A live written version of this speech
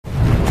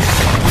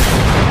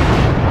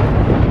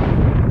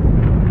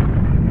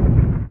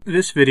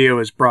This video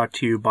is brought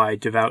to you by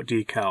Devout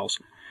Decals,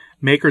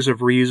 makers of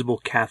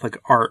reusable Catholic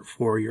art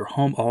for your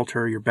home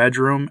altar, your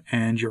bedroom,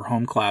 and your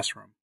home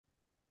classroom.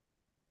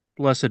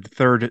 Blessed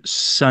third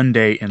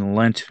Sunday in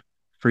Lent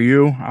for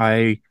you.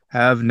 I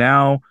have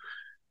now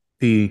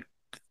the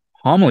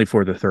homily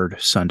for the third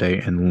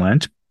Sunday in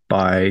Lent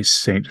by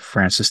St.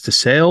 Francis de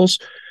Sales.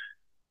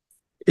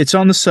 It's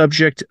on the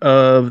subject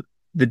of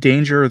the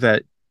danger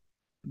that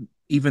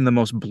even the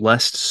most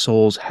blessed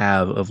souls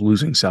have of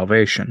losing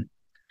salvation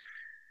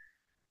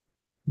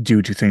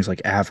due to things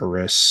like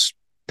avarice,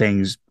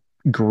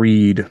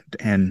 greed,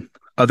 and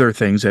other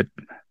things that,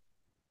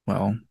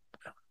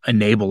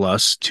 enable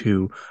us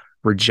to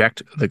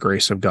reject the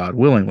grace of God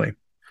willingly.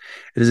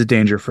 It is a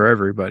danger for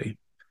everybody.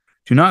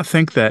 Do not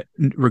think that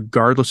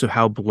regardless of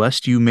how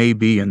blessed you may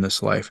be in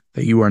this life,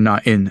 that you are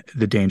not in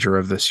the danger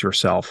of this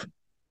yourself.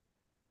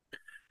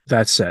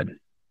 That said,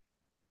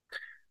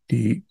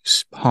 the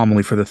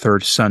homily for the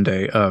third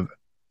Sunday of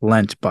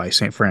Lent by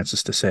St.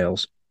 Francis de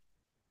Sales.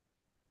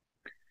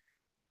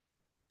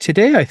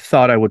 Today I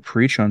thought I would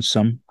preach on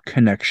some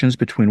connections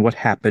between what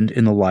happened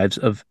in the lives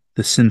of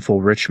the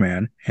sinful rich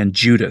man and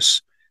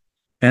Judas,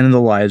 and in the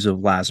lives of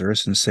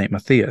Lazarus and St.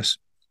 Matthias.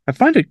 I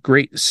find a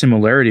great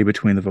similarity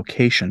between the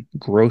vocation,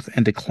 growth,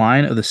 and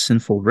decline of the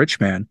sinful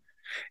rich man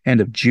and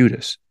of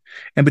Judas,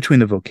 and between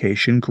the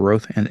vocation,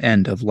 growth, and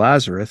end of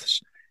Lazarus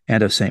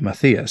and of St.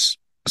 Matthias.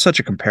 Such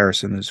a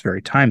comparison is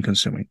very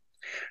time-consuming.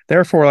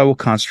 Therefore, I will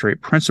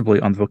concentrate principally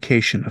on the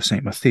vocation of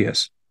St.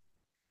 Matthias.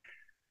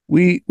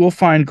 We will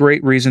find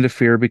great reason to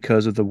fear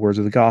because of the words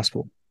of the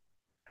gospel.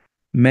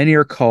 Many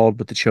are called,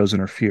 but the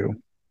chosen are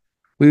few.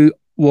 We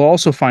will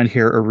also find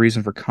here a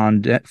reason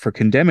for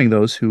condemning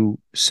those who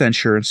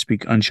censure and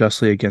speak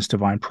unjustly against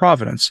divine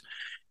providence,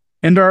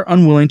 and are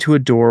unwilling to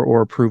adore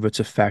or approve its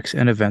effects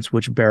and events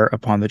which bear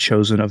upon the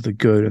chosen of the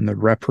good and the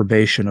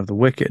reprobation of the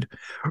wicked.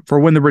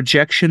 For when the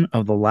rejection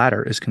of the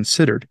latter is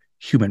considered,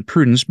 human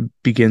prudence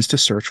begins to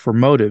search for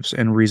motives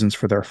and reasons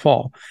for their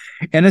fall,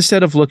 and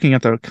instead of looking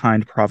at the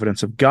kind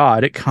providence of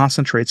God, it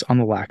concentrates on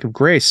the lack of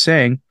grace,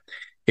 saying,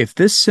 if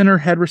this sinner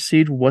had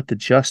received what the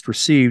just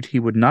received, he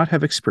would not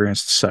have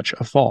experienced such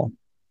a fall.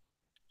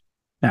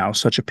 Now,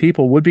 such a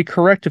people would be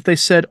correct if they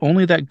said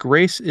only that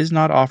grace is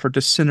not offered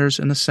to sinners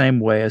in the same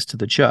way as to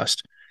the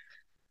just.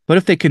 But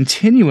if they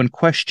continue and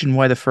question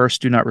why the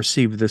first do not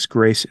receive this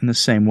grace in the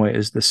same way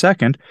as the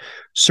second,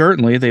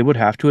 certainly they would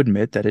have to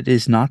admit that it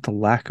is not the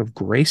lack of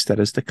grace that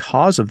is the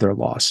cause of their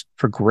loss,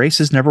 for grace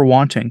is never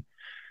wanting.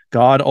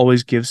 God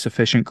always gives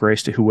sufficient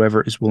grace to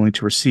whoever is willing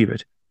to receive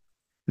it.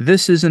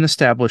 This is an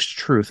established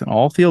truth, and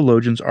all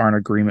theologians are in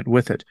agreement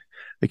with it.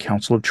 The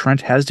Council of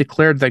Trent has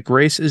declared that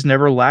grace is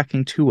never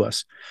lacking to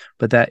us,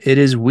 but that it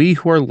is we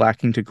who are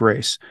lacking to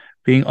grace,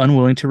 being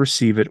unwilling to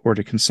receive it or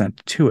to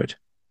consent to it.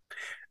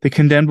 The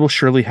condemned will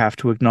surely have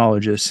to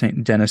acknowledge, as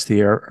St. Denis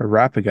the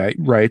Areopagite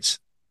writes,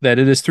 that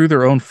it is through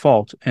their own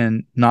fault,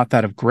 and not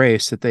that of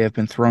grace, that they have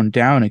been thrown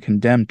down and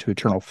condemned to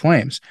eternal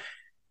flames,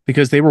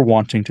 because they were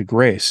wanting to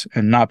grace,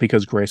 and not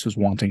because grace was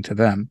wanting to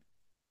them.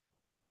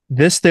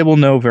 This they will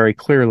know very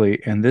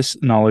clearly, and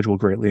this knowledge will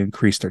greatly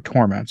increase their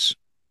torments.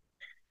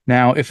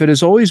 Now, if it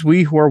is always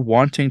we who are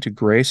wanting to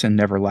grace and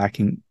never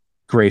lacking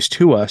grace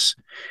to us,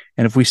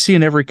 and if we see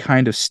in every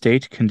kind of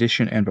state,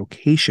 condition, and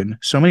vocation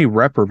so many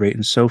reprobate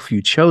and so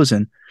few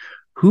chosen,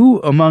 who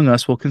among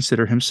us will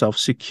consider himself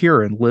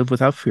secure and live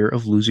without fear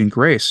of losing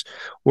grace,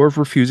 or of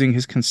refusing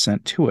his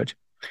consent to it?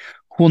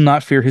 Who will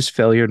not fear his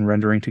failure in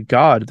rendering to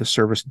God the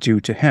service due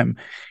to him,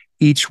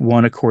 each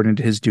one according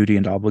to his duty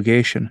and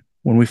obligation,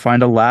 when we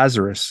find a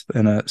Lazarus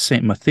and a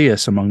St.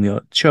 Matthias among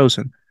the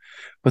chosen?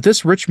 But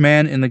this rich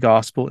man in the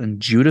gospel and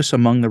Judas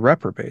among the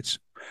reprobates,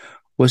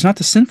 was not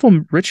the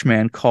sinful rich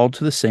man called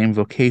to the same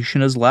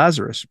vocation as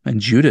Lazarus, and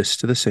Judas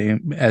to the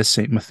same as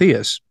St.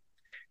 Matthias?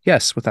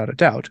 Yes, without a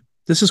doubt.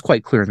 This is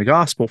quite clear in the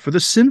gospel, for the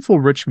sinful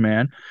rich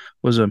man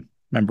was a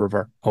member of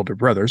our elder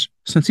brothers,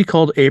 since he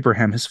called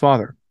Abraham his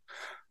father.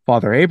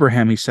 Father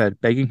Abraham, he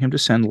said, begging him to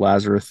send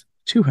Lazarus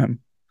to him.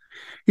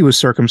 He was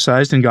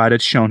circumcised, and God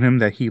had shown him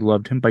that he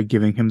loved him by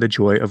giving him the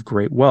joy of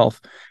great wealth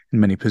and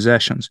many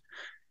possessions.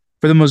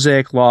 For the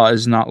Mosaic law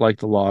is not like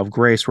the law of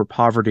grace, where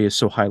poverty is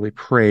so highly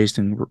praised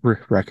and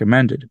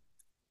recommended.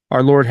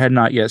 Our Lord had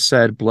not yet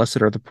said,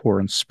 blessed are the poor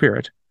in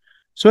spirit.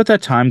 So at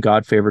that time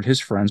God favored his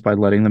friends by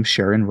letting them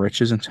share in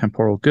riches and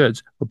temporal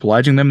goods,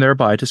 obliging them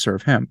thereby to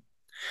serve him.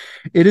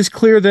 It is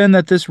clear then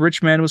that this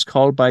rich man was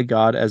called by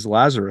God as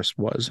Lazarus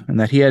was, and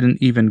that he had an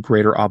even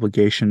greater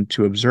obligation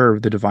to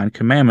observe the divine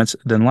commandments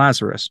than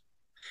Lazarus.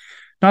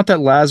 Not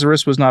that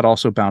Lazarus was not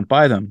also bound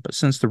by them, but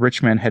since the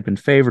rich man had been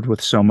favored with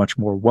so much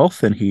more wealth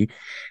than he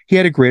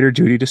had a greater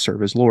duty to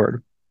serve his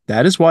Lord.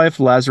 That is why if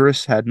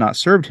Lazarus had not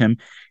served him,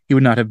 he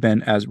would not have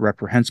been as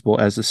reprehensible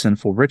as the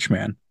sinful rich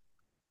man.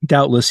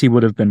 Doubtless he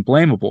would have been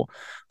blamable,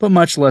 but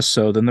much less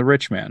so than the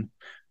rich man.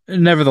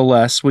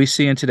 Nevertheless, we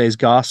see in today's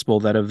gospel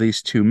that of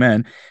these two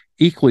men,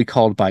 equally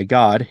called by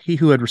God, he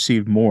who had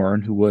received more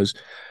and who was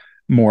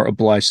more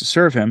obliged to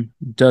serve him,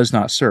 does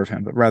not serve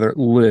him, but rather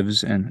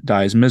lives and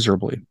dies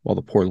miserably, while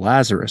the poor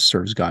Lazarus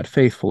serves God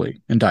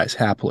faithfully and dies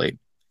happily.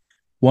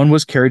 One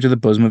was carried to the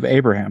bosom of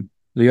Abraham,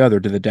 the other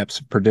to the depths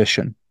of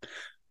perdition.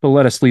 But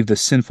let us leave the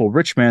sinful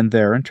rich man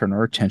there and turn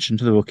our attention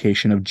to the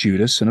vocation of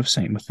Judas and of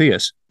St.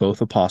 Matthias,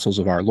 both apostles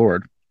of our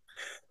Lord.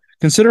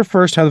 Consider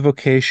first how the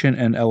vocation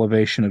and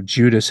elevation of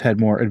Judas had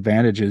more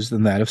advantages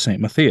than that of St.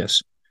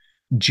 Matthias.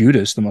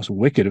 Judas, the most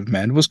wicked of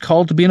men, was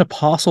called to be an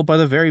apostle by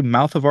the very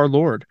mouth of our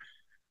Lord,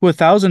 who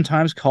 1,000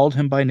 times called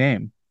him by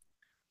name.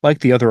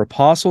 Like the other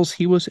apostles,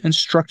 he was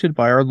instructed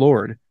by our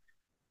Lord.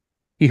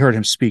 He heard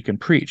him speak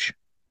and preach.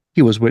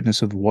 He was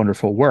witness of the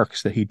wonderful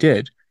works that he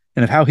did,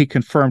 and of how he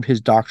confirmed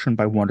his doctrine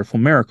by wonderful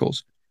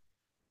miracles.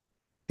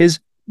 His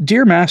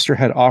dear master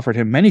had offered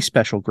him many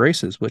special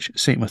graces which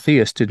St.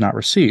 Matthias did not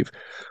receive,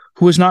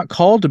 who was not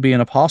called to be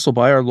an apostle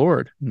by our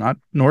Lord,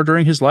 nor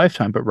during his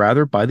lifetime, but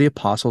rather by the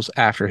apostles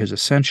after his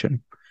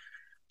ascension,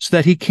 so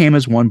that he came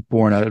as one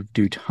born out of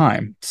due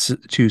time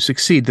to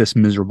succeed this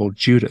miserable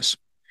Judas.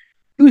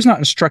 He was not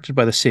instructed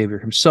by the Savior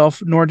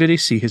himself, nor did he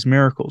see his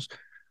miracles,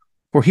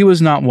 for he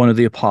was not one of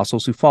the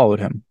apostles who followed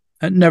him.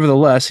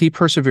 Nevertheless, he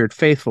persevered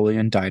faithfully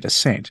and died a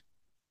saint.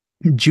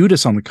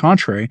 Judas, on the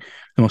contrary,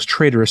 the most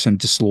traitorous and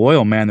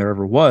disloyal man there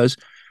ever was,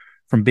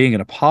 from being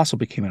an apostle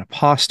became an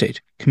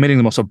apostate, committing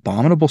the most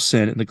abominable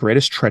sin and the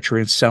greatest treachery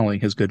in selling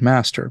his good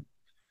master.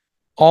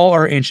 All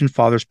our ancient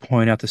fathers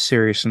point out the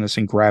seriousness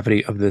and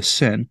gravity of this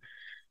sin,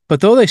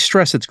 but though they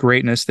stress its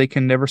greatness, they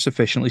can never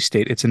sufficiently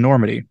state its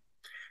enormity.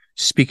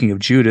 Speaking of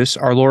Judas,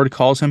 our Lord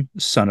calls him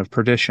son of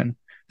perdition,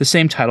 the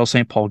same title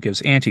St. Paul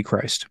gives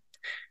Antichrist.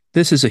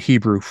 This is a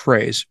Hebrew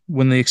phrase.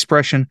 When the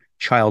expression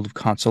child of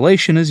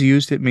consolation is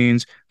used, it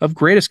means of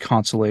greatest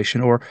consolation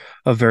or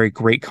of very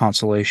great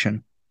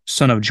consolation.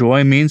 Son of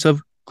joy means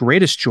of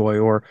greatest joy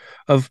or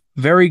of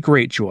very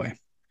great joy.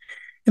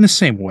 In the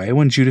same way,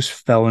 when Judas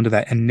fell into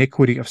that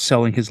iniquity of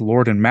selling his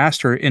Lord and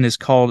Master and is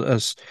called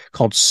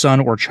son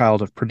or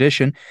child of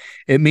perdition,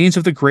 it means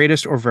of the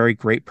greatest or very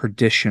great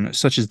perdition,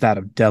 such as that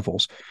of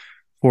devils.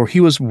 For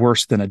he was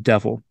worse than a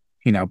devil.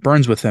 He now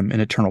burns with them in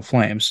eternal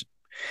flames.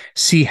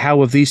 See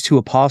how of these two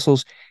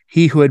apostles,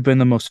 he who had been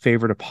the most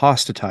favored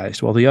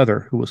apostatized, while the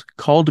other, who was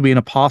called to be an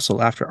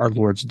apostle after our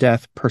Lord's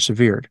death,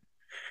 persevered.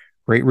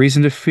 Great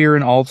reason to fear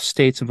in all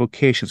states and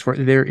vocations, for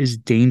there is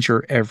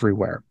danger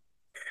everywhere.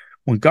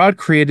 When God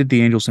created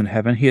the angels in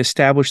heaven, he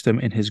established them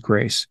in his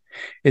grace.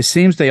 It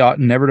seems they ought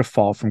never to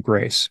fall from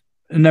grace.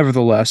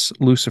 Nevertheless,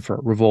 Lucifer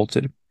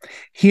revolted.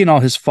 He and all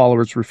his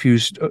followers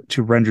refused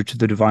to render to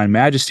the divine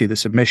majesty the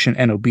submission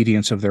and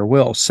obedience of their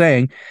will,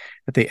 saying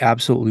that they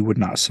absolutely would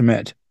not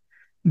submit.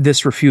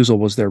 This refusal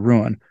was their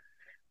ruin.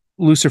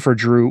 Lucifer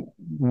drew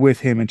with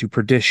him into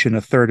perdition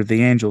a third of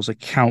the angels, a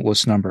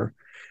countless number.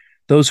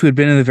 Those who had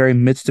been in the very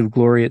midst of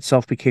glory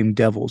itself became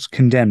devils,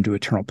 condemned to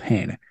eternal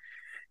pain.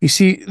 You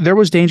see, there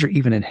was danger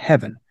even in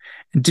heaven.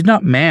 And did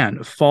not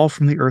man fall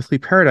from the earthly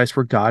paradise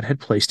where God had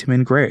placed him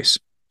in grace?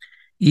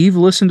 Eve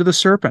listened to the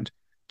serpent,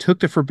 took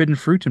the forbidden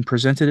fruit, and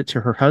presented it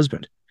to her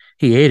husband.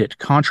 He ate it,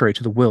 contrary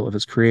to the will of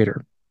his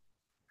creator.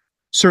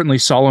 Certainly,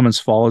 Solomon's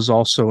fall is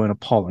also an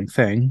appalling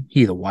thing.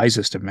 He, the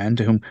wisest of men,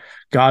 to whom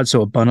God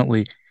so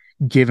abundantly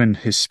given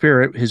his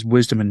spirit, his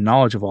wisdom and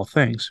knowledge of all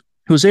things,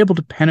 who was able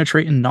to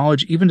penetrate in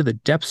knowledge even to the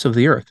depths of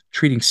the earth,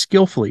 treating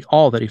skillfully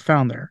all that he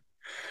found there,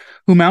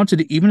 who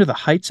mounted even to the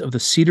heights of the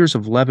cedars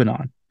of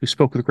Lebanon, who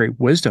spoke with great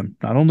wisdom,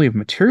 not only of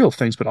material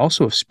things, but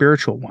also of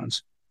spiritual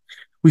ones.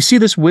 We see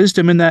this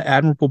wisdom in that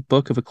admirable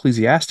book of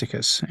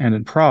Ecclesiasticus and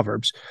in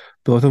Proverbs,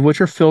 both of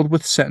which are filled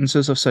with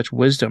sentences of such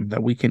wisdom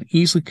that we can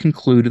easily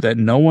conclude that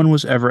no one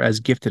was ever as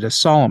gifted as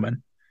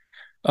Solomon.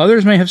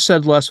 Others may have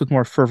said less with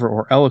more fervor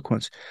or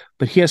eloquence,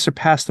 but he has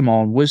surpassed them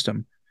all in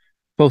wisdom,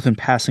 both in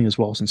passing as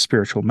well as in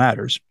spiritual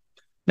matters.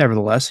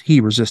 Nevertheless, he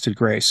resisted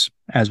grace,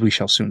 as we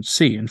shall soon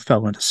see, and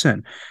fell into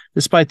sin,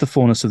 despite the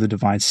fullness of the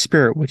divine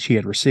spirit which he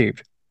had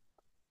received.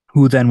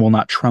 Who then will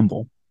not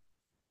tremble?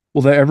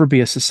 Will there ever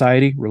be a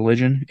society,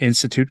 religion,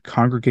 institute,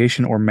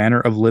 congregation, or manner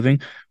of living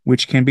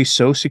which can be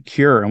so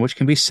secure and which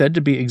can be said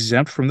to be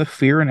exempt from the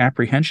fear and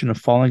apprehension of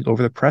falling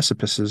over the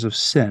precipices of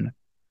sin?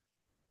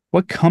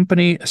 What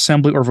company,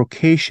 assembly, or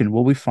vocation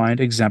will we find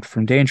exempt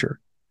from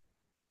danger?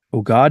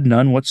 O God,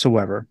 none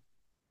whatsoever.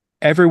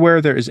 Everywhere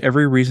there is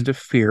every reason to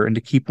fear and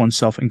to keep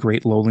oneself in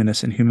great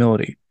lowliness and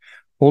humility,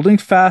 holding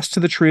fast to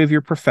the tree of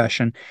your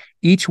profession,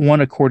 each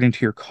one according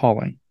to your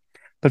calling.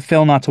 But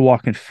fail not to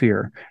walk in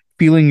fear,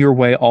 feeling your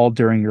way all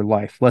during your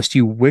life, lest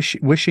you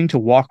wishing to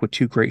walk with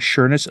too great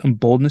sureness and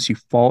boldness, you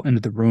fall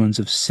into the ruins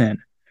of sin.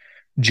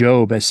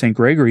 Job, as St.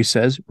 Gregory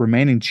says,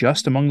 remaining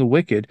just among the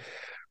wicked,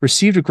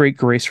 received a great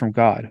grace from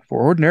God,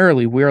 for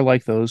ordinarily we are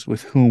like those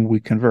with whom we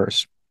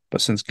converse.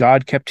 But since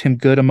God kept him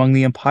good among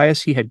the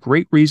impious, he had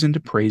great reason to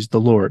praise the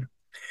Lord.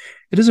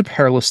 It is a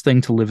perilous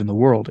thing to live in the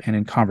world and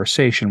in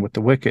conversation with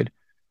the wicked.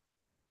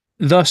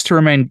 Thus, to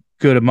remain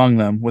good among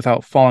them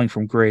without falling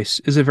from grace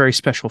is a very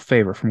special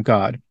favor from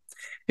God.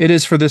 It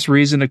is for this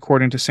reason,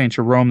 according to St.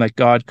 Jerome, that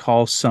God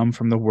calls some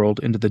from the world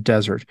into the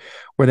desert,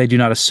 where they do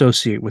not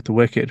associate with the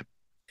wicked.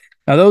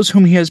 Now, those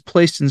whom he has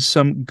placed in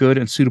some good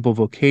and suitable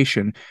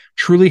vocation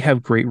truly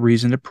have great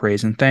reason to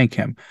praise and thank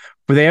him,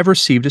 for they have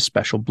received a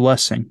special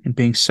blessing in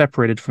being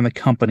separated from the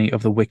company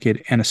of the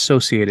wicked and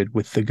associated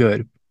with the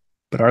good.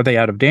 But are they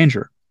out of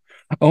danger?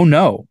 Oh,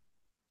 no.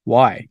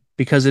 Why?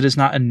 Because it is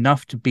not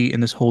enough to be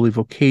in this holy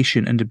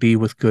vocation and to be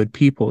with good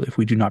people if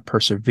we do not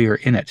persevere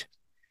in it.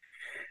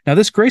 Now,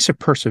 this grace of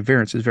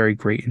perseverance is very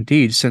great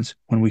indeed, since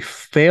when we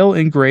fail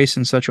in grace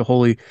in such a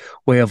holy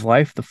way of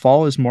life, the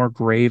fall is more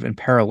grave and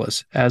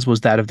perilous, as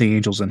was that of the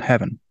angels in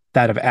heaven,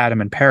 that of Adam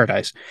in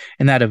paradise,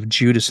 and that of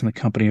Judas in the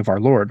company of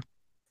our Lord.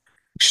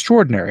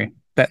 Extraordinary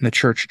that in the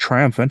church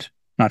triumphant,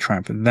 not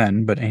triumphant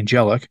then, but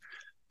angelic,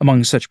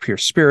 among such pure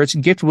spirits,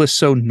 gifted with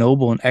so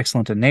noble and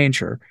excellent a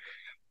nature,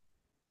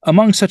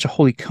 among such a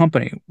holy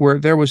company, where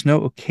there was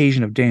no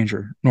occasion of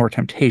danger, nor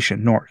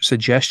temptation, nor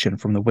suggestion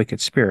from the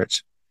wicked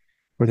spirits,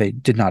 where they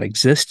did not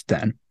exist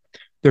then,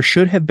 there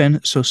should have been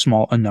so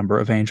small a number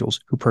of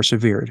angels who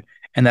persevered,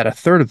 and that a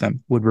third of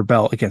them would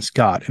rebel against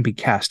God and be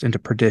cast into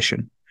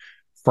perdition.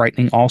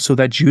 Frightening also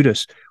that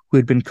Judas, who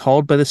had been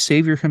called by the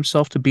Savior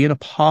himself to be an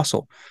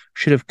apostle,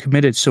 should have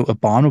committed so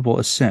abominable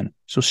a sin,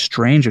 so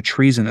strange a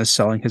treason as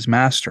selling his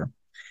master.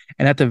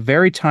 And at the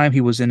very time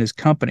he was in his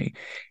company,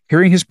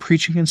 hearing his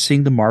preaching and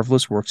seeing the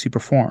marvelous works he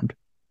performed.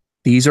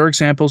 These are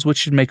examples which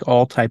should make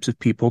all types of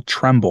people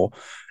tremble,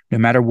 no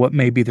matter what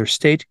may be their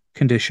state,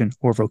 condition,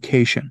 or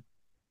vocation.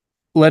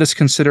 Let us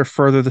consider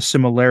further the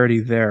similarity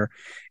there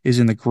is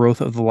in the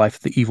growth of the life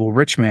of the evil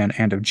rich man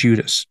and of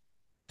Judas.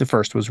 The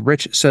first was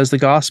rich, says the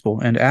gospel,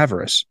 and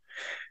avarice.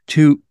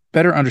 To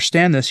better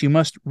understand this, you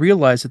must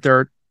realize that there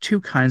are two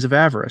kinds of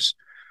avarice.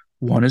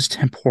 One is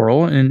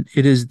temporal, and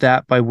it is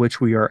that by which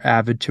we are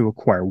avid to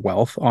acquire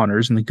wealth,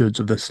 honors, and the goods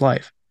of this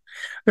life.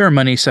 There are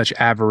many such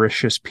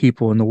avaricious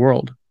people in the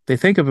world. They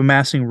think of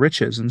amassing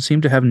riches and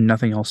seem to have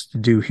nothing else to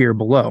do here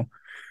below,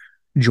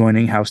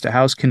 joining house to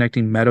house,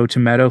 connecting meadow to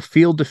meadow,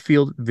 field to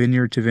field,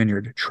 vineyard to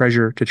vineyard,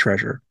 treasure to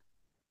treasure.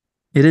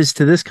 It is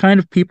to this kind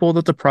of people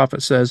that the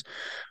prophet says,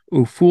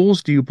 O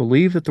fools, do you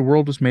believe that the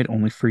world was made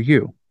only for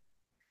you?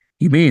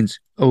 He means,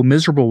 O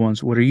miserable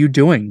ones, what are you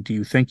doing? Do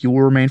you think you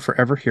will remain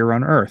forever here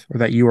on earth, or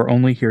that you are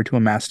only here to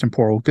amass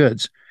temporal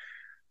goods?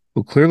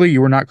 Well, clearly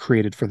you were not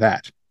created for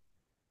that.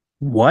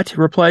 What,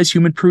 replies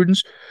human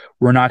prudence?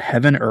 Were not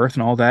heaven, earth,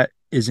 and all that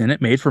is in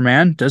it made for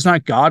man? Does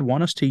not God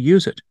want us to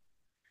use it?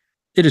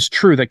 It is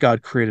true that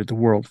God created the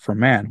world for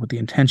man with the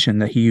intention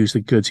that he use the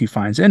goods he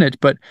finds in it,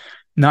 but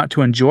not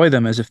to enjoy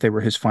them as if they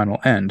were his final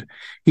end.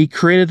 He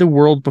created the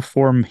world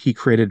before he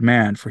created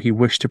man, for he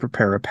wished to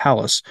prepare a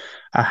palace,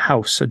 a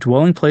house, a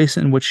dwelling place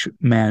in which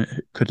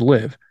man could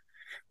live.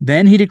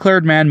 Then he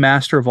declared man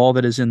master of all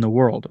that is in the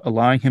world,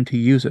 allowing him to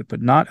use it,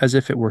 but not as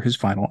if it were his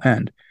final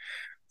end.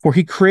 For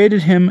he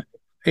created him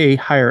a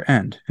higher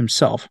end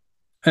himself.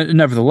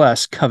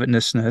 Nevertheless,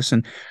 covetousness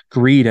and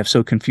greed have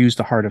so confused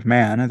the heart of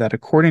man that,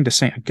 according to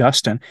St.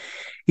 Augustine,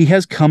 he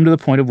has come to the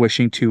point of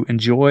wishing to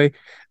enjoy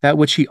that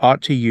which he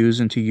ought to use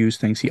and to use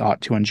things he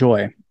ought to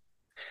enjoy.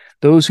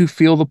 Those who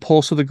feel the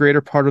pulse of the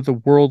greater part of the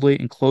worldly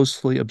and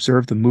closely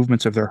observe the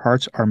movements of their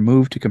hearts are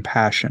moved to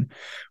compassion,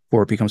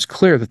 for it becomes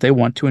clear that they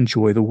want to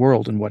enjoy the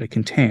world and what it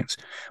contains,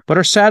 but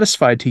are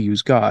satisfied to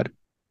use God.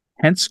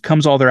 Hence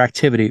comes all their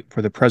activity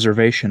for the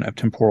preservation of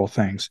temporal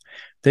things.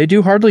 They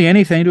do hardly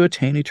anything to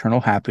attain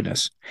eternal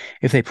happiness.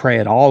 If they pray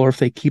at all, or if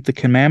they keep the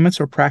commandments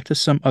or practice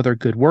some other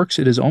good works,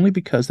 it is only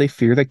because they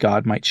fear that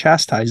God might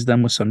chastise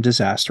them with some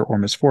disaster or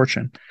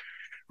misfortune.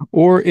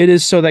 Or it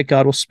is so that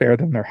God will spare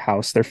them their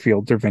house, their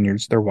field, their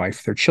vineyards, their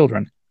wife, their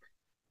children,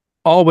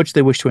 all which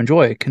they wish to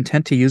enjoy,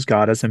 content to use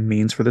God as a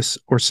means for this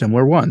or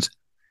similar ones.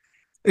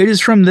 It is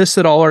from this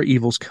that all our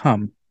evils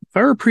come. If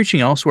I were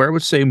preaching elsewhere, I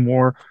would say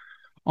more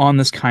on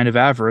this kind of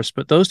avarice,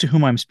 but those to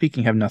whom I'm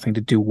speaking have nothing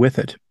to do with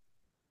it.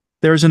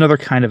 There is another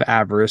kind of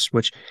avarice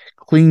which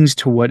clings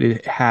to what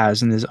it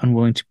has and is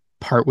unwilling to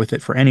part with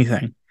it for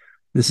anything.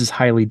 This is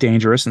highly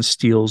dangerous and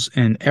steals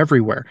in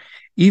everywhere,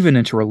 even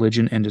into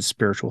religion and its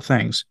spiritual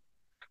things.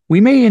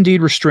 We may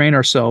indeed restrain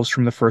ourselves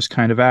from the first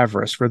kind of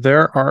avarice, for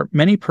there are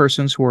many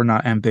persons who are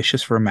not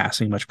ambitious for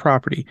amassing much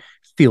property,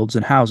 fields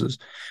and houses,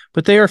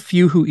 but they are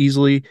few who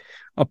easily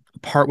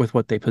part with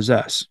what they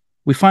possess.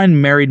 We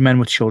find married men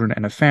with children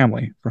and a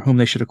family, for whom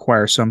they should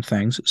acquire some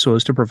things so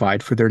as to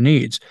provide for their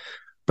needs,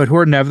 but who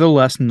are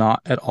nevertheless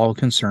not at all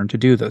concerned to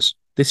do this.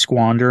 They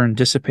squander and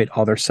dissipate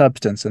all their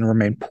substance and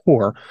remain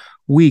poor,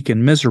 weak,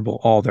 and miserable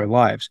all their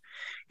lives.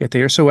 Yet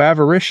they are so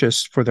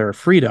avaricious for their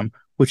freedom,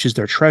 which is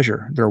their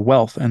treasure, their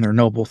wealth, and their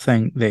noble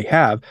thing they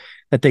have,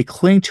 that they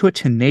cling to it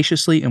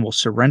tenaciously and will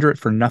surrender it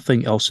for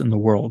nothing else in the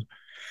world.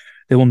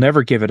 They will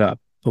never give it up,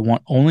 but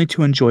want only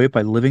to enjoy it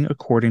by living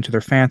according to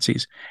their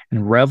fancies,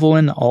 and revel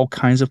in all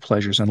kinds of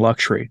pleasures and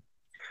luxury.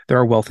 There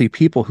are wealthy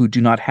people who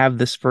do not have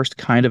this first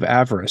kind of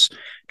avarice,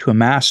 to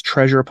amass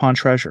treasure upon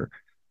treasure,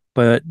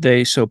 but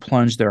they so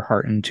plunge their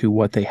heart into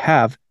what they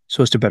have,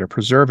 so as to better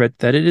preserve it,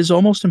 that it is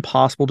almost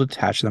impossible to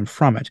detach them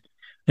from it.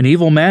 An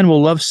evil man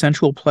will love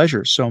sensual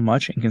pleasure so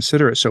much and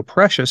consider it so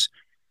precious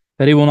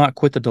that he will not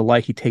quit the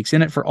delight he takes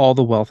in it for all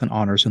the wealth and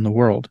honors in the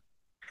world.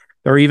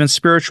 There are even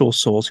spiritual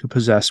souls who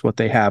possess what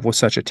they have with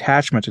such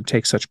attachment and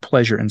take such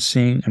pleasure in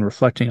seeing and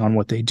reflecting on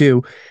what they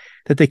do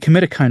that they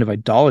commit a kind of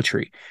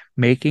idolatry,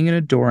 making and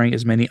adoring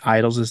as many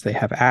idols as they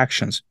have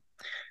actions.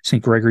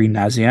 St. Gregory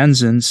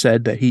Nazianzen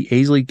said that he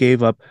easily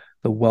gave up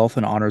the wealth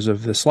and honors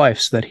of this life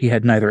so that he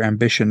had neither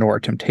ambition nor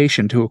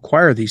temptation to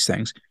acquire these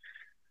things.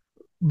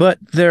 But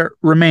there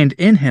remained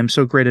in him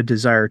so great a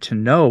desire to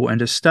know and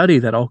to study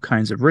that all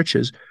kinds of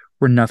riches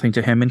were nothing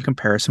to him in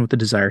comparison with the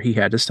desire he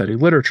had to study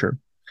literature.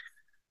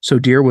 So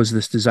dear was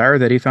this desire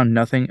that he found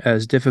nothing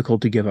as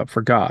difficult to give up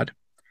for God.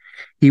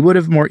 He would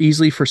have more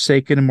easily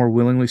forsaken and more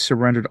willingly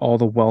surrendered all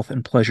the wealth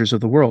and pleasures of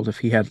the world if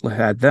he had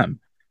had them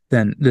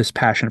than this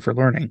passion for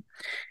learning.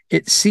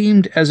 It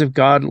seemed as if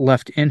God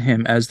left in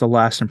him as the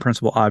last and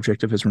principal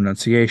object of his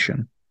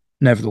renunciation.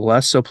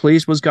 Nevertheless, so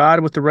pleased was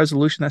God with the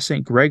resolution that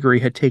St. Gregory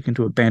had taken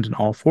to abandon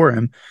all for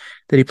him,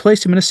 that he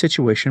placed him in a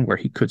situation where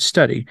he could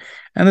study,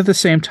 and at the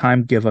same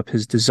time give up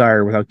his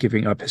desire without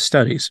giving up his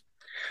studies.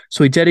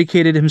 So he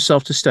dedicated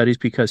himself to studies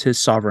because his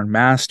sovereign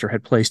master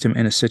had placed him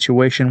in a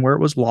situation where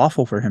it was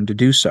lawful for him to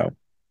do so.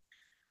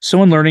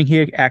 So in learning,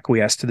 he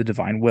acquiesced to the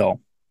divine will.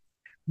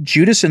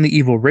 Judas and the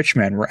evil rich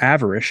man were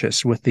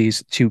avaricious with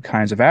these two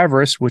kinds of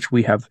avarice which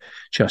we have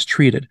just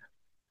treated.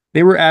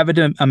 They were avid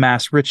to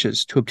amass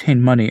riches, to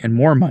obtain money and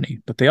more money,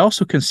 but they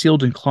also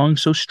concealed and clung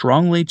so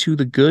strongly to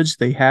the goods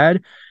they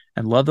had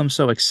and loved them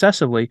so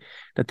excessively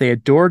that they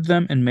adored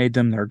them and made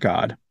them their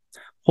God.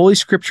 Holy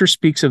Scripture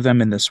speaks of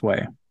them in this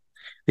way.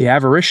 The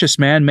avaricious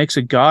man makes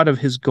a god of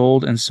his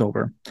gold and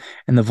silver,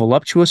 and the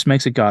voluptuous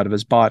makes a god of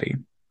his body.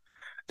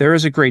 There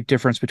is a great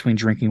difference between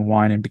drinking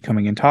wine and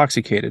becoming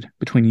intoxicated,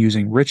 between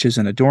using riches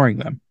and adoring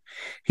them.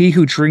 He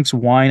who drinks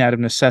wine out of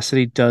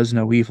necessity does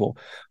no evil,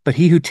 but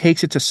he who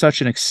takes it to such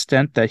an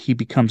extent that he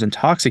becomes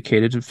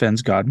intoxicated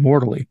offends God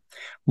mortally,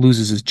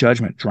 loses his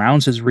judgment,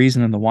 drowns his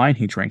reason in the wine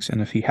he drinks,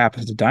 and if he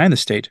happens to die in the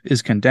state,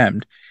 is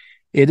condemned.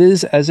 It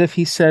is as if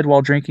he said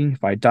while drinking,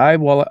 "If I die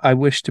while I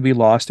wish to be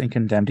lost and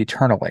condemned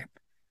eternally."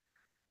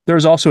 There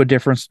is also a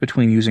difference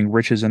between using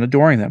riches and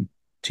adoring them.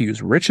 To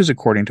use riches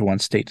according to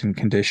one's state and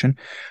condition,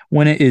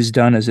 when it is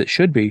done as it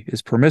should be,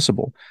 is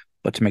permissible,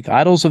 but to make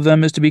idols of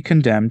them is to be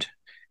condemned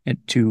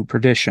to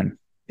perdition.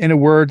 In a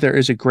word, there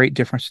is a great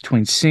difference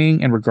between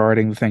seeing and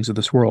regarding the things of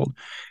this world,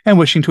 and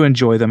wishing to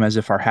enjoy them as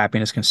if our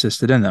happiness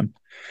consisted in them.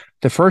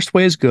 The first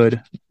way is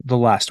good, the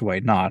last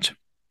way not.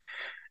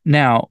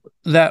 Now,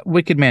 that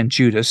wicked man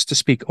Judas, to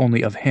speak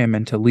only of him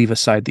and to leave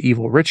aside the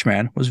evil rich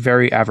man, was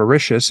very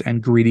avaricious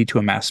and greedy to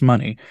amass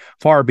money,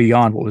 far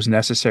beyond what was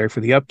necessary for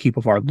the upkeep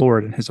of our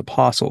Lord and his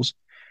apostles.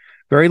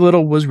 Very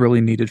little was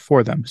really needed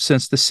for them,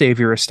 since the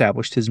Savior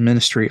established his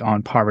ministry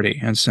on poverty,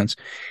 and since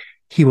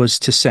he was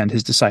to send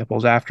his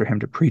disciples after him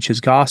to preach his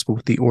gospel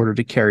with the order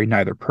to carry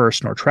neither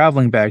purse nor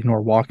traveling bag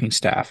nor walking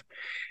staff,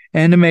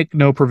 and to make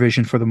no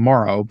provision for the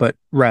morrow, but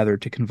rather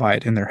to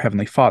confide in their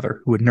heavenly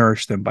Father, who would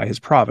nourish them by his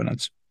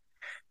providence.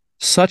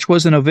 Such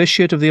was the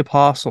novitiate of the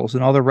apostles,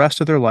 and all the rest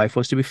of their life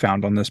was to be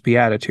found on this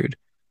beatitude.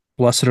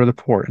 Blessed are the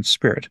poor in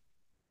spirit.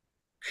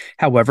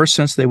 However,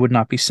 since they would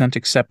not be sent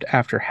except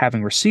after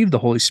having received the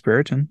Holy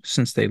Spirit, and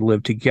since they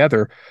lived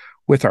together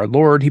with our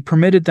Lord, he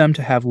permitted them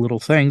to have little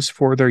things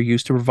for their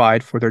use to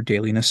provide for their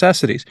daily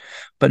necessities,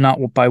 but not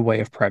by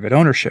way of private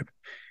ownership.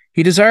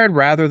 He desired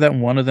rather that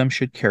one of them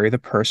should carry the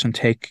purse and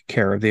take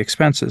care of the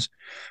expenses,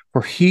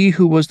 for he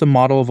who was the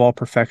model of all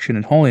perfection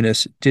and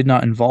holiness did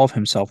not involve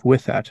himself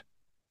with that.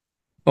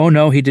 Oh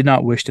no, he did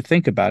not wish to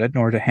think about it,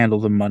 nor to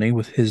handle the money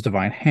with his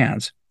divine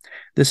hands.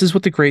 This is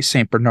what the great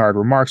Saint Bernard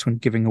remarks when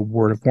giving a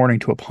word of warning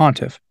to a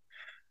pontiff.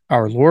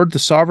 Our Lord, the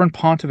sovereign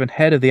pontiff and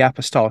head of the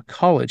apostolic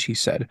college, he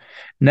said,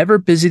 never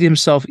busied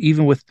himself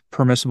even with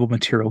permissible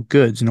material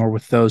goods, nor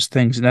with those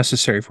things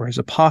necessary for his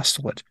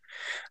apostolate.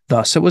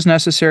 Thus it was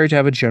necessary to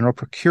have a general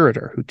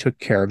procurator who took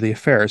care of the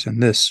affairs,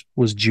 and this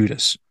was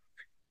Judas.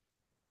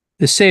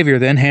 The Savior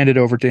then handed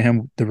over to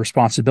him the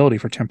responsibility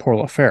for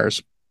temporal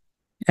affairs.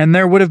 And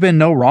there would have been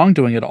no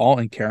wrongdoing at all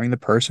in carrying the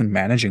purse and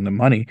managing the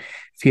money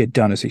if he had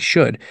done as he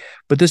should.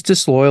 But this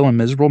disloyal and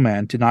miserable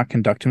man did not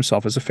conduct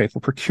himself as a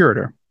faithful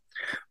procurator,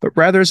 but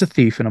rather as a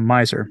thief and a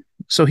miser.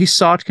 So he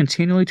sought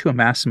continually to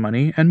amass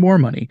money and more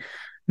money,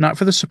 not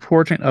for the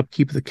support and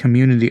upkeep of the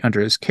community under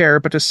his care,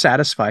 but to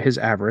satisfy his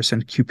avarice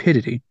and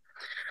cupidity.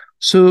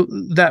 So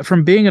that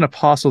from being an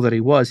apostle that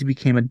he was, he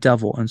became a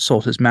devil and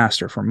sold his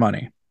master for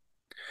money.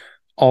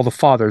 All the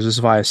fathers, as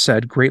Vias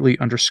said, greatly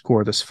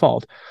underscore this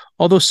fault,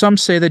 although some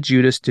say that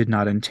Judas did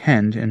not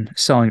intend, in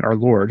selling our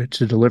Lord,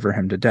 to deliver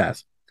him to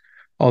death.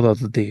 Although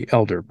the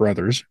elder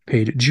brothers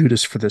paid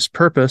Judas for this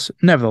purpose,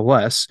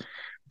 nevertheless,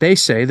 they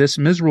say this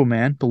miserable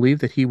man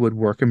believed that he would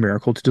work a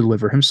miracle to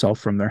deliver himself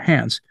from their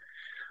hands.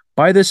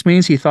 By this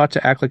means he thought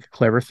to act like a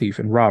clever thief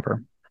and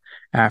robber.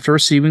 After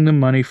receiving the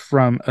money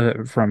from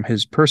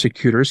his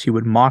persecutors, he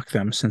would mock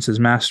them, since his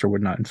master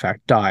would not in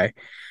fact die.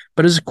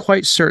 But it is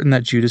quite certain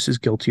that Judas is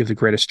guilty of the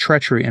greatest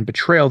treachery and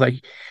betrayal that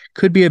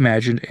could be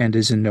imagined and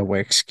is in no way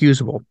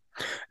excusable.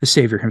 The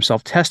Savior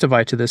himself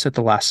testified to this at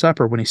the Last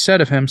Supper when he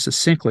said of him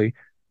succinctly,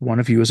 "One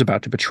of you is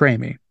about to betray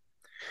me."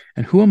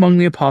 And who among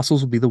the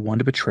apostles will be the one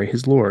to betray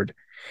his Lord?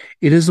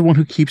 It is the one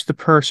who keeps the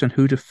purse and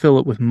who, to fill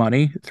it with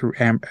money through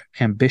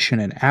ambition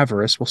and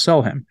avarice, will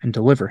sell him and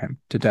deliver him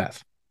to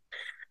death.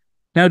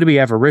 Now, to be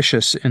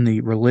avaricious in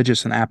the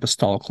religious and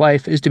apostolic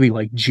life is to be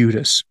like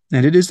Judas,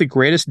 and it is the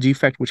greatest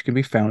defect which can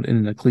be found in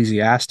an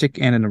ecclesiastic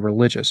and in a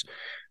religious,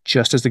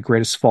 just as the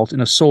greatest fault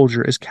in a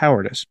soldier is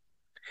cowardice.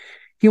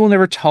 He will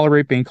never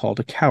tolerate being called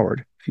a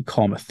coward. If you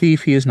call him a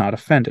thief, he is not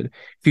offended.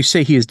 If you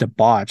say he is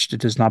debauched, it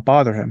does not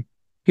bother him.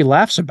 He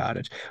laughs about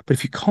it, but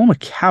if you call him a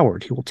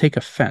coward, he will take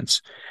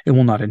offense and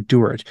will not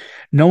endure it,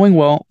 knowing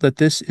well that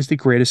this is the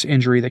greatest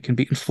injury that can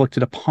be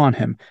inflicted upon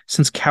him,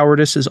 since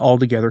cowardice is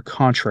altogether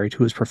contrary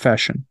to his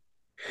profession.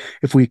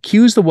 If we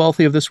accuse the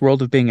wealthy of this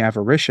world of being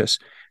avaricious,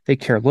 they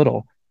care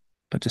little,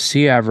 but to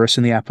see avarice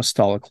in the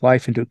apostolic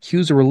life and to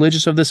accuse the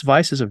religious of this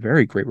vice is a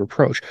very great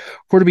reproach,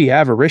 for to be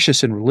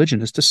avaricious in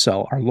religion is to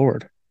sell our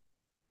Lord.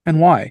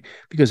 And why?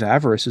 Because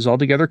avarice is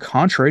altogether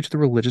contrary to the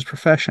religious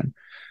profession.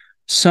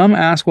 Some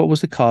ask what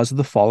was the cause of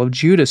the fall of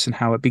Judas and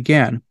how it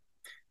began.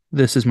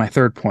 This is my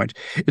third point.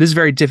 It is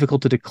very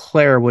difficult to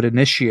declare what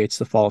initiates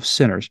the fall of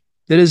sinners.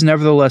 It is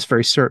nevertheless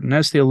very certain,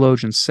 as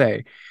theologians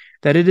say,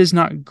 that it is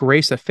not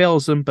grace that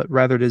fails them, but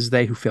rather it is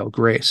they who fail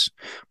grace.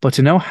 But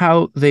to know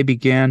how they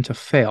began to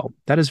fail,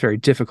 that is very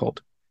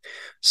difficult.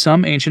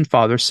 Some ancient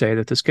fathers say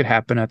that this could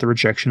happen at the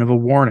rejection of a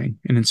warning,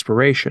 an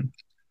inspiration.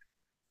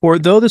 For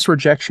though this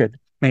rejection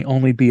may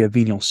only be a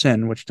venial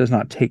sin, which does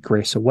not take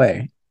grace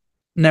away,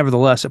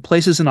 nevertheless, it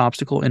places an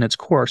obstacle in its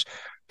course,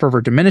 fervor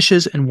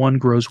diminishes, and one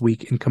grows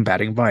weak in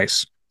combating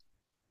vice.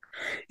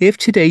 If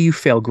today you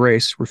fail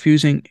grace,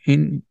 refusing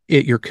in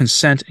it your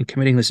consent and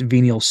committing this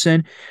venial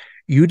sin,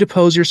 you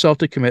depose yourself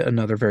to commit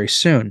another very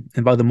soon,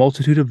 and by the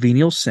multitude of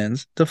venial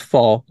sins to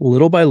fall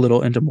little by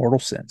little into mortal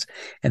sins,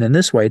 and in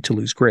this way to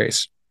lose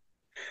grace.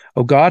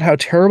 O God, how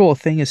terrible a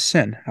thing is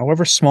sin,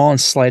 however small and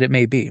slight it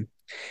may be.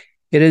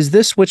 It is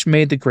this which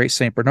made the great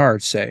St.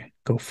 Bernard say,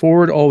 "Go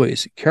forward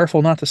always,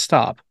 careful not to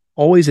stop.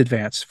 Always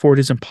advance, for it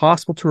is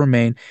impossible to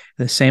remain in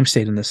the same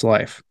state in this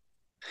life.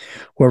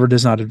 Whoever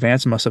does not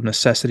advance must of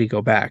necessity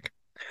go back."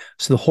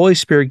 So the Holy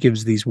Spirit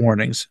gives these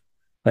warnings.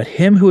 Let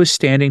him who is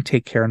standing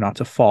take care not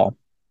to fall.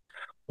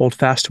 Hold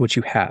fast to what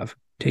you have.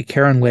 Take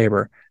care and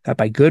labor, that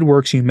by good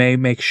works you may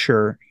make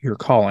sure your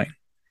calling.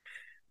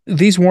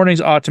 These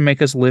warnings ought to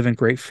make us live in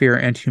great fear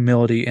and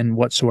humility in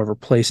whatsoever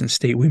place and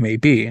state we may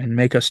be, and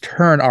make us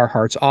turn our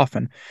hearts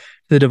often to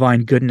the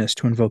divine goodness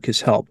to invoke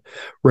his help,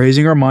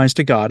 raising our minds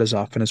to God as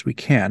often as we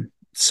can,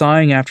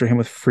 sighing after him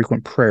with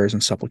frequent prayers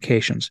and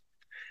supplications.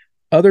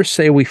 Others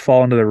say we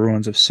fall into the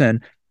ruins of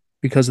sin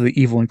because of the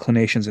evil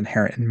inclinations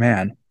inherent in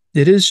man.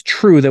 It is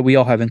true that we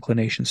all have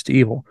inclinations to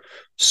evil.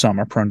 Some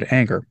are prone to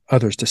anger,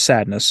 others to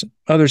sadness,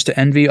 others to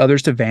envy,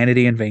 others to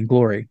vanity and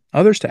vainglory,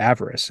 others to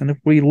avarice. And if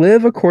we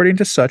live according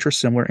to such or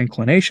similar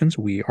inclinations,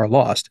 we are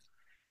lost.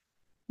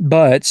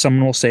 But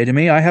someone will say to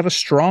me, I have a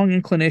strong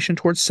inclination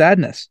towards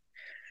sadness.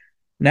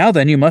 Now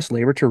then, you must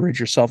labor to rid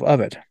yourself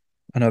of it.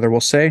 Another will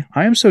say,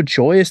 I am so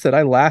joyous that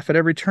I laugh at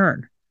every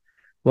turn.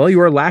 Well,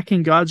 you are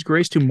lacking God's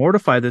grace to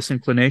mortify this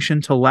inclination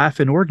to laugh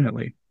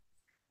inordinately.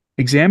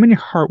 Examine your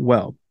heart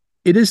well.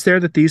 It is there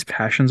that these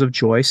passions of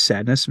joy,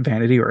 sadness,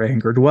 vanity, or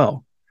anger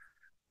dwell.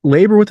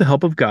 Labor with the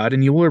help of God,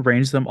 and you will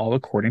arrange them all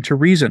according to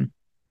reason.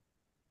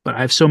 But I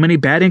have so many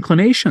bad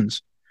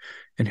inclinations.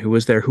 And who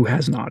is there who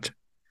has not?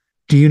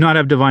 Do you not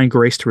have divine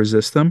grace to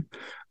resist them?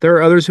 There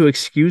are others who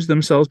excuse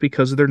themselves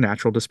because of their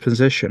natural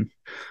disposition.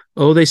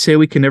 Oh, they say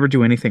we can never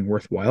do anything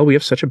worthwhile. We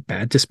have such a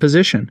bad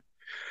disposition.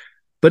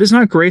 But is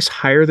not grace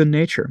higher than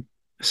nature?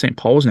 St.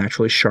 Paul was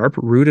naturally sharp,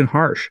 rude, and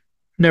harsh.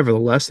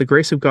 Nevertheless, the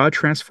grace of God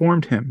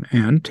transformed him,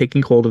 and,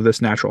 taking hold of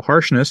this natural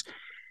harshness,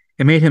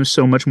 it made him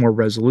so much more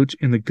resolute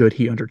in the good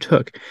he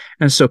undertook,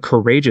 and so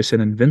courageous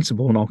and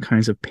invincible in all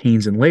kinds of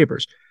pains and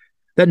labors,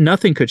 that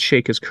nothing could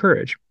shake his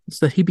courage,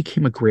 so that he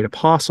became a great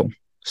apostle,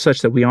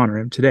 such that we honor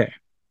him today.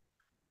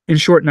 In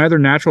short, neither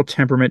natural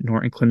temperament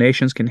nor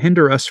inclinations can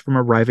hinder us from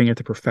arriving at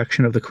the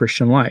perfection of the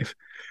Christian life,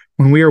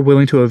 when we are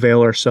willing to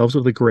avail ourselves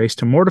of the grace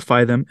to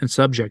mortify them and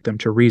subject them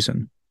to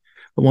reason.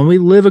 But when we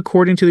live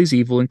according to these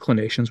evil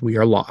inclinations, we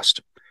are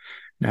lost.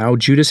 Now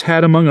Judas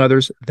had, among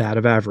others, that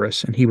of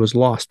avarice, and he was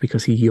lost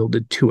because he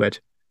yielded to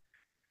it.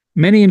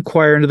 Many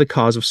inquire into the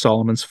cause of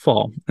Solomon's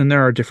fall, and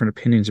there are different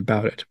opinions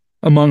about it.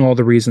 Among all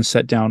the reasons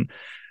set down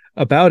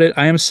about it,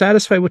 I am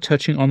satisfied with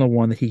touching on the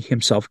one that he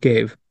himself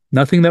gave.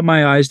 Nothing that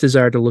my eyes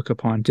desired to look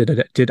upon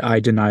did I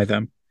deny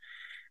them.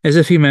 As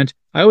if he meant,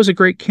 I was a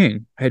great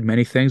king. I had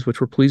many things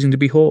which were pleasing to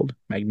behold,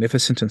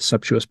 magnificent and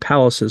sumptuous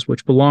palaces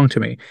which belonged to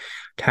me,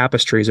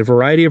 tapestries, a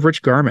variety of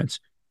rich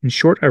garments. In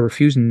short, I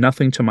refused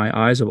nothing to my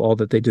eyes of all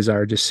that they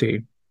desired to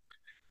see.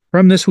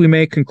 From this we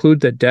may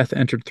conclude that death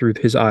entered through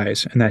his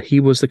eyes, and that he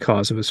was the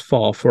cause of his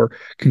fall, for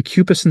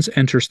concupiscence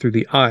enters through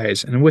the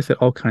eyes, and with it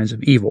all kinds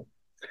of evil.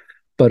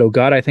 But, O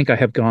God, I think I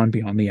have gone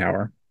beyond the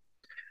hour.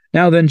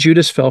 Now then,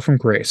 Judas fell from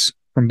grace.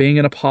 From being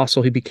an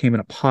apostle, he became an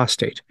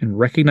apostate, and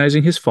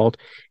recognizing his fault,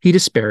 he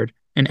despaired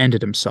and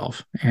ended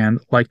himself.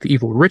 And, like the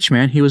evil rich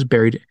man, he was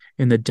buried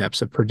in the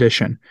depths of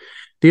perdition.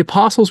 The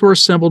apostles were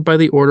assembled by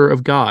the order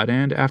of God,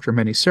 and after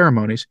many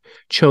ceremonies,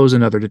 chose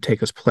another to take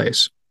his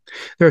place.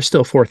 There are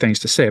still four things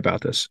to say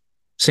about this.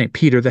 St.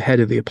 Peter, the head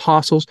of the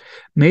apostles,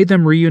 made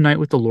them reunite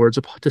with the Lord's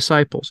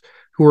disciples,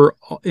 who were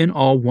in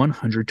all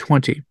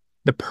 120.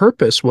 The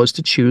purpose was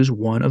to choose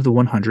one of the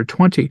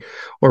 120,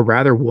 or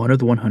rather one of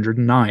the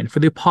 109, for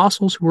the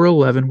apostles who were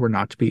 11 were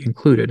not to be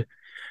included.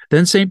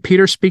 Then St.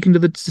 Peter, speaking to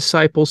the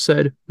disciples,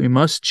 said, "We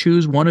must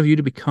choose one of you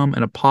to become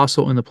an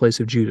apostle in the place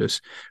of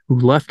Judas, who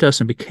left us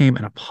and became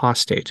an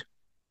apostate."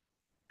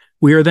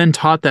 We are then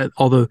taught that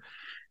although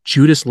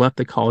Judas left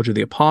the College of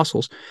the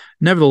Apostles,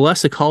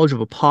 nevertheless the College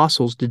of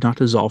Apostles did not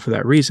dissolve for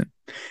that reason.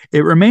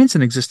 It remains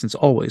in existence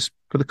always,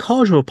 for the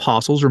College of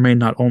Apostles remained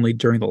not only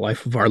during the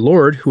life of our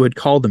Lord, who had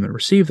called them and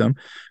received them,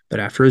 but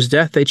after his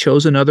death they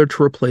chose another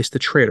to replace the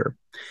traitor.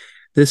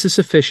 This is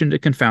sufficient to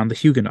confound the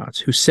Huguenots,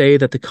 who say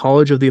that the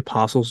College of the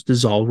Apostles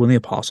dissolved when the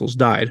Apostles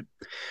died.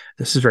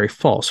 This is very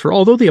false, for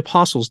although the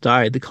Apostles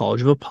died, the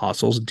College of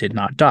Apostles did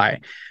not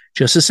die.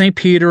 Just as St.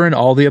 Peter and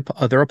all the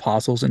other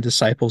apostles and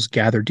disciples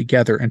gathered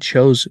together and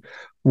chose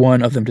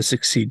one of them to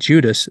succeed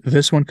Judas,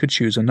 this one could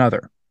choose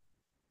another,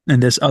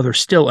 and this other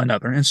still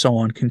another, and so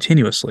on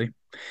continuously.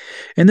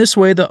 In this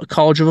way, the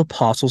College of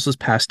Apostles is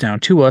passed down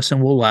to us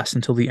and will last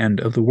until the end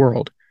of the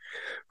world.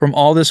 From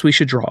all this we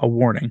should draw a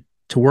warning: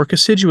 to work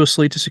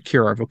assiduously to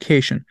secure our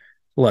vocation,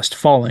 lest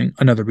falling,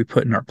 another be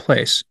put in our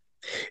place.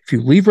 If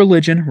you leave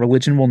religion,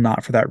 religion will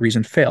not for that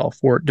reason fail,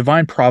 for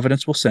divine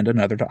providence will send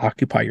another to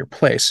occupy your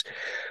place.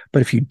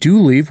 But if you do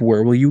leave,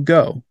 where will you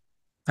go?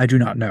 I do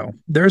not know.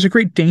 There is a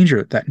great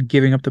danger that in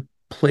giving up the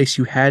place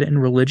you had in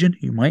religion,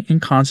 you might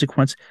in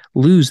consequence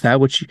lose that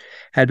which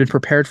had been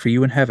prepared for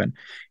you in heaven,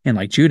 and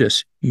like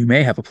Judas, you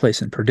may have a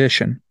place in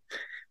perdition.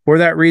 For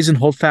that reason,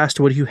 hold fast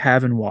to what you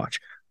have and watch,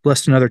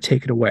 lest another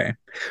take it away.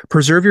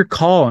 Preserve your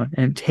call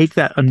and take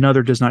that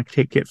another does not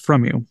take it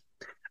from you.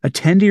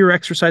 Attend to your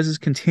exercises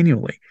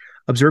continually.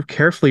 Observe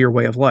carefully your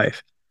way of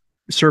life.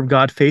 Serve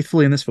God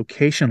faithfully in this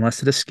vocation,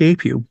 lest it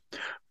escape you.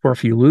 For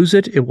if you lose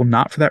it, it will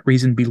not for that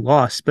reason be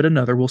lost, but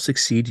another will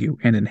succeed you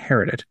and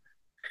inherit it.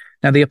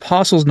 Now the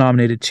apostles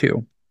nominated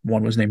two.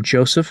 One was named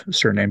Joseph,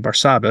 surnamed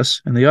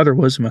Barsabbas, and the other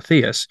was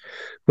Matthias,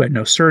 who had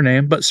no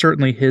surname, but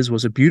certainly his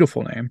was a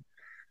beautiful name.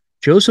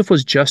 Joseph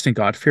was just and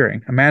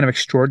God-fearing, a man of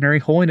extraordinary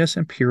holiness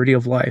and purity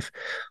of life,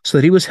 so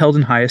that he was held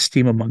in high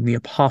esteem among the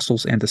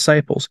apostles and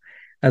disciples.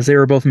 As they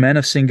were both men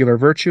of singular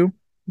virtue,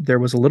 there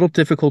was a little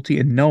difficulty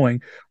in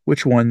knowing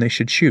which one they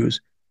should choose.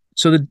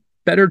 So the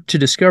better to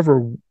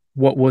discover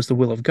what was the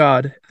will of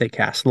God, they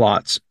cast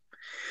lots.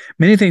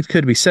 Many things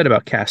could be said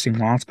about casting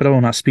lots, but I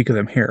will not speak of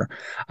them here.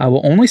 I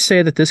will only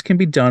say that this can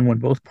be done when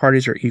both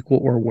parties are equal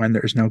or when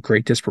there is no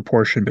great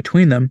disproportion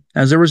between them,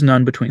 as there was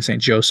none between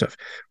St. Joseph,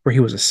 for he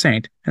was a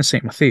saint, and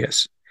St.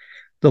 Matthias.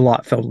 The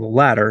lot fell to the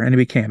latter, and he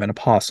became an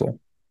apostle.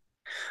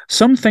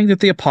 Some think that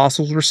the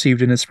apostles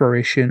received an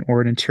inspiration or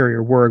an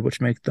interior word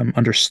which make them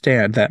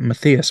understand that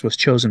Matthias was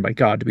chosen by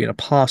God to be an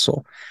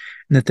apostle,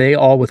 and that they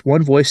all with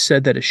one voice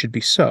said that it should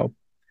be so.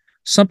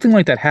 Something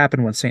like that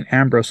happened when St.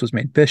 Ambrose was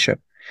made bishop.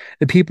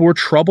 The people were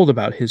troubled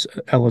about his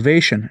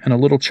elevation, and a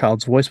little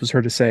child's voice was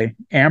heard to say,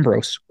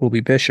 "Ambrose will be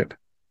bishop."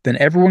 Then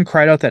everyone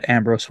cried out that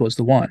Ambrose was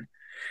the one.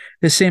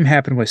 This same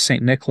happened with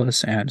St.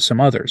 Nicholas and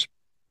some others.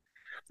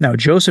 Now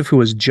Joseph, who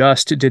was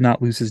just, did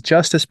not lose his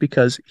justice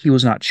because he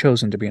was not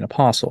chosen to be an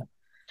apostle.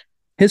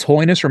 His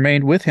holiness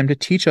remained with him to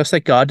teach us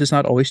that God does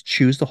not always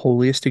choose the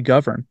holiest to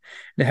govern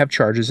and to have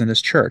charges in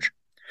his church.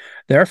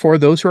 Therefore,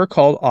 those who are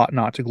called ought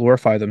not to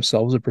glorify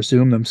themselves or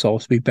presume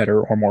themselves to be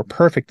better or more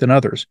perfect than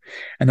others.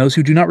 And those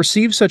who do not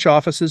receive such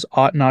offices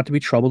ought not to be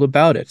troubled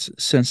about it,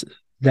 since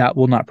that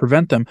will not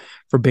prevent them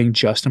from being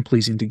just and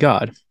pleasing to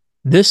God.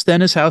 This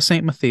then is how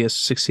St. Matthias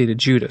succeeded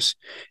Judas,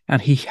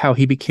 and how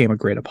he became a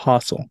great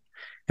apostle.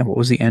 And what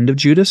was the end of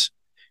Judas?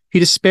 He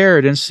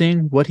despaired, and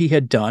seeing what he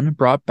had done,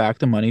 brought back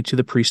the money to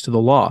the priest of the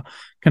law,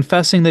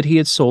 confessing that he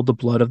had sold the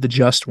blood of the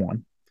just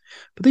one.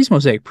 But these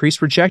Mosaic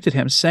priests rejected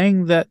him,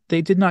 saying that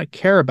they did not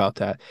care about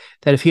that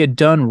if he had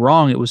done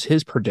wrong it was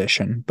his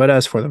perdition, but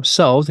as for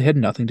themselves, they had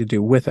nothing to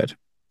do with it.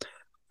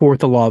 For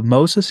with the law of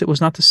Moses, it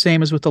was not the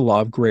same as with the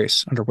law of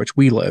grace, under which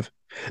we live.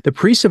 The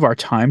priests of our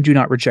time do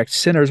not reject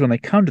sinners when they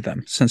come to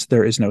them, since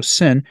there is no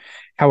sin,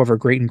 however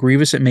great and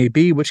grievous it may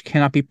be, which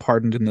cannot be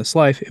pardoned in this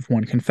life if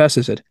one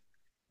confesses it.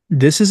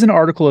 This is an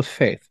article of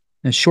faith.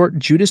 In short,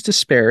 Judas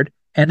despaired,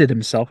 ended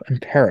himself,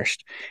 and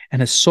perished,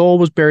 and his soul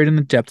was buried in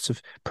the depths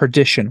of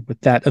perdition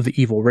with that of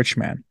the evil rich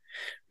man.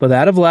 But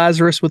that of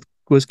Lazarus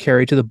was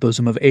carried to the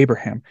bosom of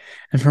Abraham,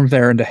 and from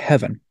there into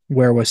heaven,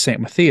 where was St.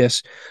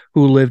 Matthias,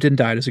 who lived and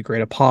died as a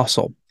great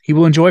apostle. He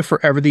will enjoy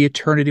forever the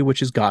eternity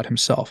which is God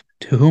himself,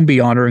 to whom be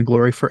honor and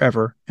glory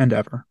forever and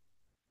ever.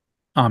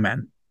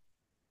 Amen.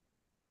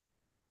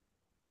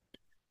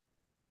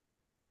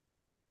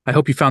 I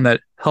hope you found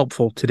that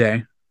helpful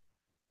today.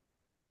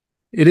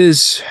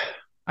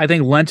 I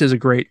think Lent is a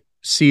great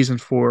season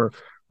for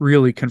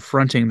really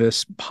confronting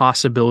this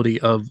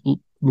possibility of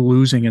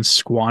losing and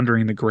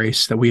squandering the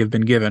grace that we have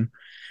been given.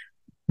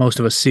 Most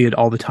of us see it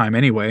all the time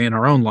anyway in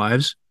our own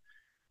lives.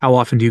 How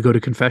often do you go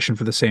to confession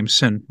for the same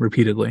sin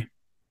repeatedly?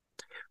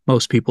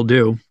 Most people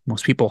do.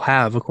 Most people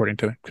have, according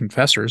to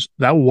confessors,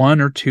 that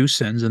one or two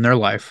sins in their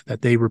life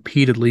that they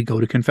repeatedly go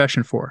to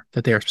confession for,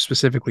 that they are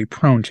specifically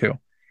prone to.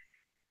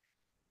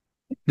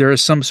 There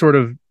is some sort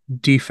of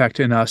defect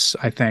in us,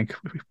 I think,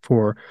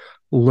 for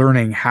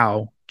learning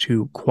how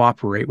to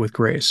cooperate with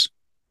grace.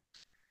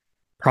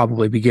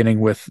 Probably beginning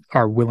with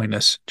our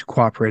willingness to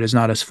cooperate is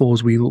not as full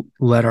as we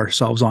let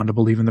ourselves on to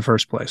believe in the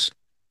first place.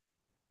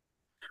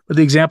 But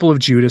the example of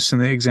Judas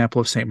and the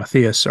example of St.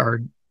 Matthias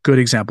are good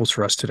examples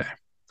for us today.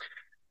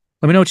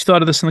 Let me know what you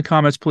thought of this in the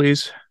comments,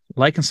 please.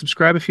 Like and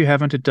subscribe if you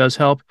haven't. It does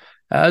help,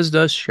 as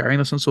does sharing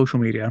this on social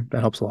media.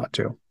 That helps a lot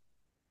too.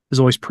 As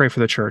always, pray for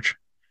the church.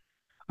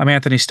 I'm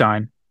Anthony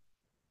Stein.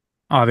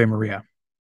 Ave Maria.